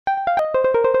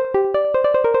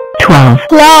12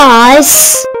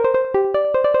 plus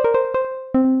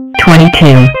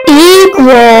 22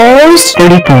 equals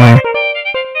 34.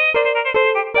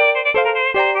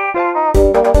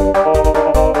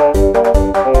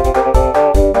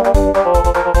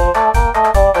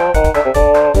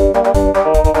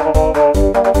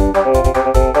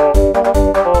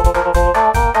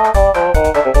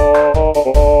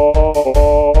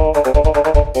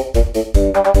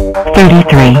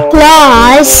 33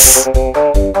 plus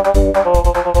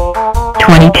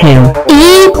 22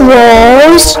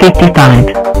 equals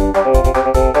 55.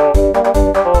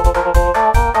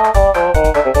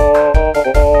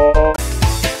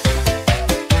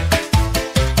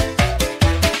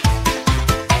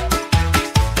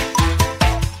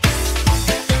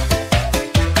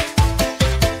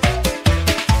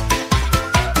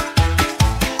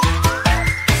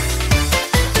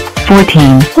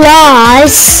 14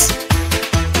 plus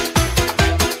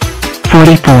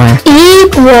 44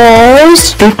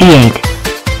 equals 58.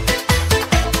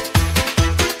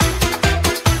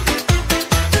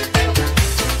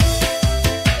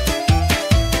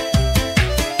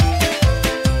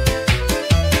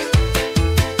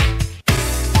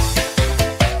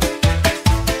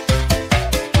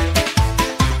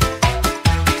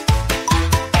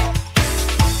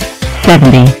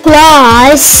 70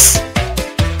 plus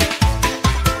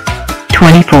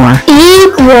 24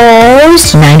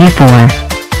 equals 94.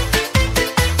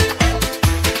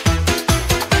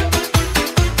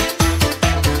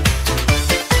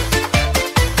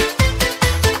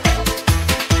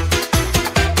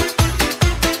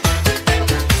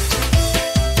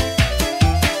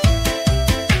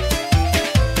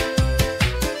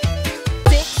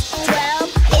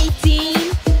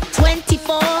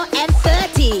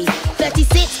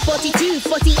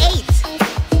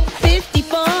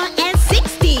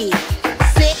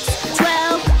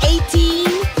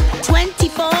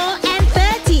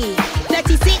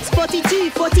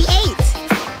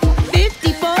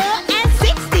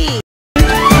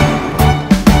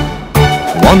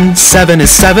 1 7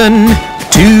 is 7,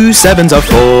 2 7s are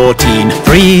 14,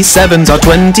 3 7s are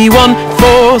 21,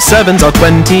 4 7s are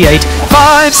 28,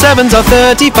 5 7s are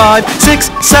 35, 6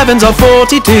 7s are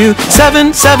 42,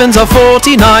 7 7s are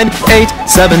 49, 8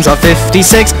 7s are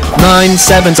 56, 9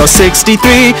 7s are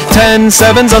 63, 10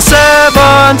 7s are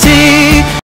 70.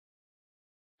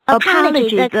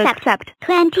 Apologies accept.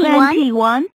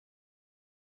 21.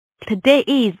 Today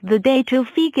is the day to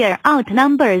figure out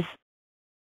numbers.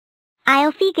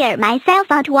 I'll figure myself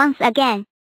out once again.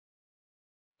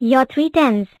 your 3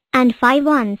 tens and 5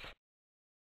 ones.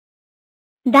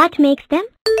 That makes them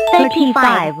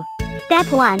 35.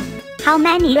 Step 1. How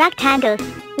many rectangles?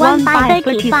 1 by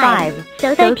 35.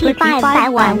 So 35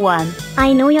 by 1.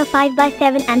 I know you're 5 by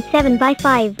 7 and 7 by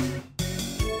 5.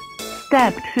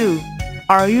 Step 2.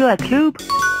 Are you a cube?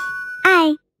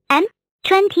 I am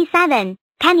 27.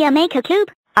 Can you make a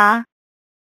cube?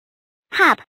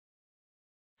 Hop.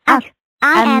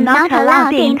 I am not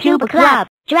allowed in Cube Club.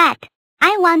 Drat.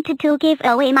 I wanted to give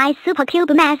away my Super Cube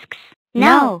masks.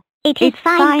 No. It is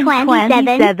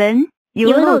 527. You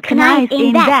look nice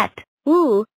in that.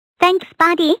 Ooh. Thanks,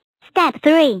 buddy. Step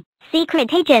 3.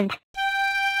 Secret Agent.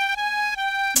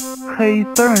 Hey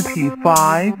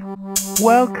 35,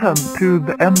 welcome to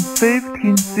the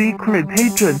M15 Secret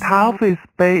Agent office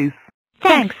space.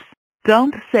 Thanks.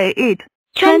 Don't say it.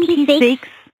 26.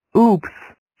 Oops.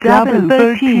 Double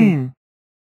 13.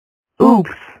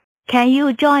 Oops. Can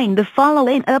you join the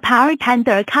following apart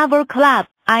undercover club?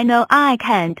 I know I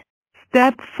can't.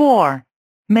 Step 4.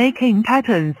 Making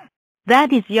patterns.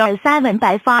 That is your 7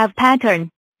 by 5 pattern.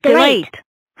 Great.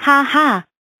 Haha.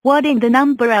 What in the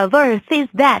number of Earth is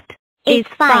that? It's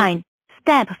fine.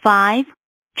 Step 5.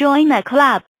 Join a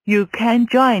club. You can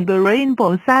join the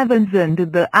Rainbow Sevens and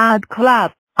the Art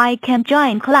Club. I can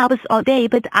join clubs all day,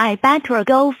 but I better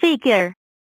go figure.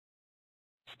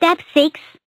 Step 6.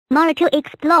 More to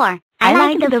explore. I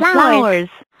like the flowers.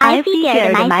 I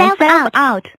figured myself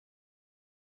out.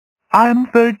 I'm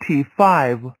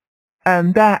 35,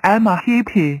 and I am a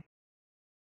hippie.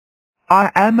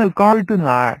 I am a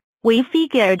gardener. We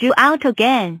figured you out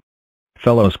again.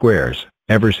 Fellow squares,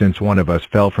 ever since one of us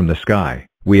fell from the sky,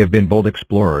 we have been bold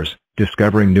explorers,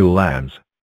 discovering new lands,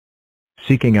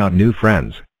 seeking out new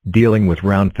friends, dealing with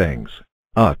round things.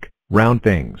 Round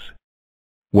things.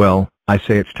 Well, I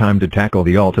say it's time to tackle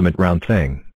the ultimate round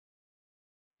thing.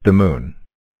 The moon.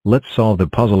 Let's solve the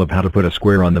puzzle of how to put a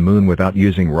square on the moon without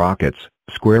using rockets,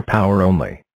 square power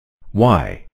only.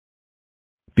 Why?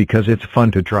 Because it's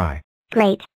fun to try.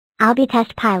 Great. I'll be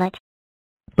test pilot.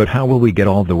 But how will we get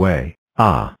all the way?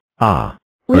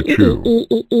 True.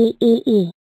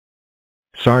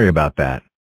 Sorry about that.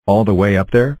 All the way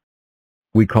up there?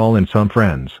 We call in some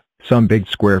friends, some big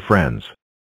square friends.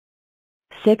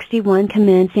 61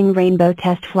 commencing rainbow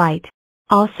test flight.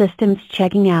 All systems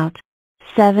checking out.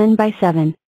 7 by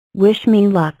 7. Wish me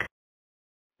luck.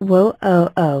 Whoa oh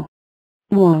oh.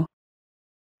 Whoa.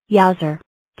 Yowzer.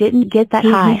 Didn't get that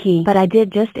high, but I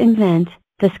did just invent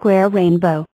the square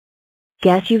rainbow.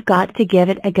 Guess you've got to give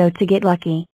it a go to get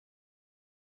lucky.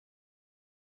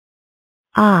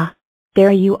 Ah,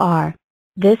 there you are.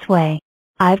 This way.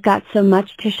 I've got so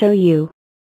much to show you.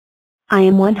 I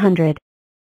am 100.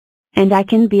 And I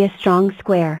can be a strong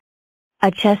square,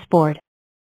 a chessboard,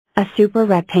 a super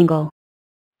rectangle,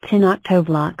 10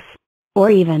 octoblocks, or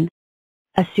even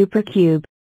a super cube.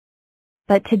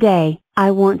 But today,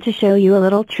 I want to show you a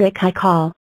little trick I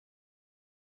call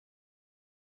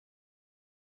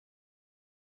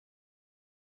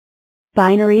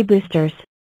binary boosters,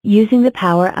 using the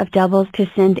power of doubles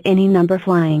to send any number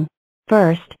flying.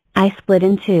 First, I split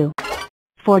in two.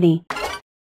 40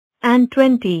 and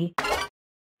 20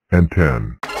 and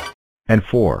 10 and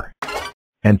 4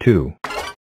 and 2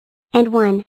 And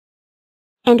 1.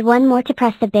 And one more to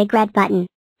press the big red button.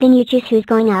 Then you choose who's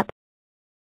going up.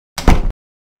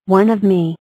 One of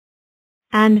me.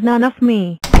 And none of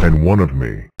me. and 1 of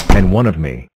me and 1 of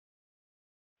me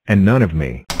and none of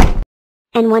me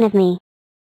And one of me.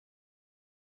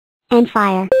 And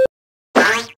fire.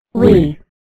 we.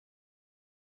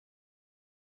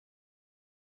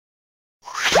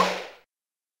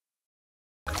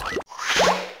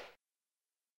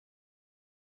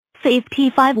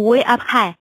 55 way up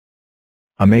high.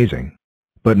 Amazing.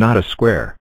 But not a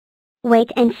square.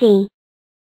 Wait and see.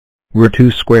 We're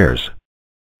 2 squares.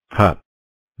 Huh.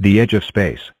 The edge of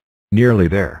space. Nearly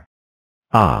there.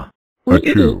 Ah.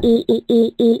 Achoo.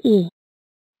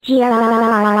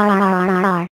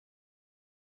 G-R-R-R-R-R-R-R-R.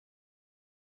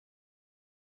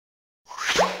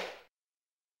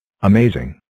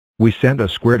 Amazing. We sent a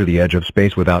square to the edge of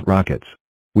space without rockets.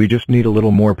 We just need a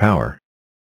little more power.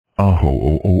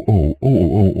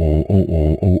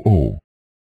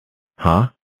 Huh?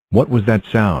 What was that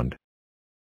sound?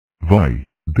 Why,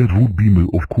 that would be me,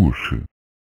 of course.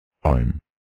 I'm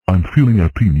feeling a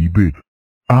teeny bit.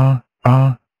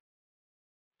 Wow,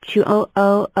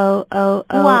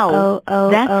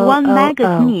 that's one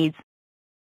maggot needs.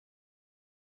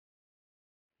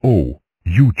 Oh,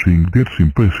 you think that's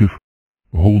impressive?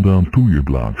 Hold on to your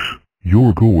blocks.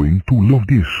 You're going to love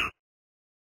this.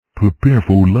 Prepare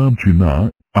for launch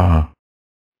now.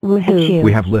 Woohoo.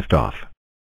 We have liftoff.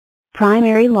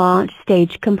 Primary launch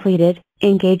stage completed,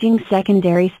 engaging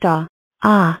secondary star.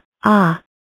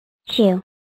 Chew.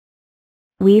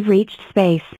 We've reached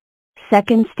space.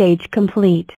 Second stage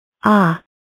complete.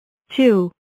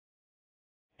 Chew.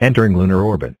 Entering lunar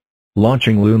orbit.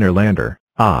 Launching lunar lander.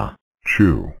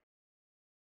 Chew.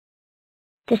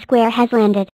 The square has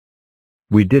landed.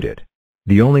 We did it.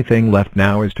 The only thing left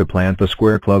now is to plant the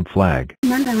Square Club flag.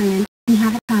 Numberland, we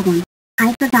have a problem.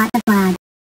 I forgot the flag.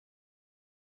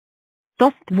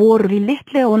 Dost vor vi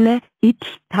litleone,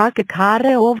 ich take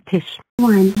care of this.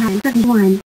 1 times of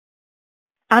 1.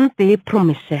 Ante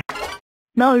promise.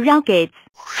 No rockets.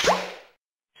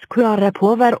 Square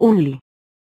power only.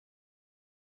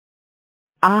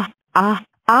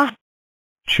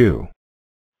 Chew.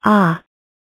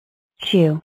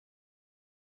 Chew.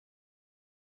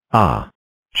 Chew.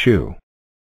 Chew.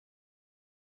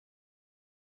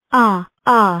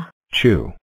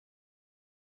 Chew.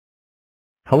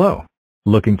 Hello.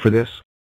 Looking for this?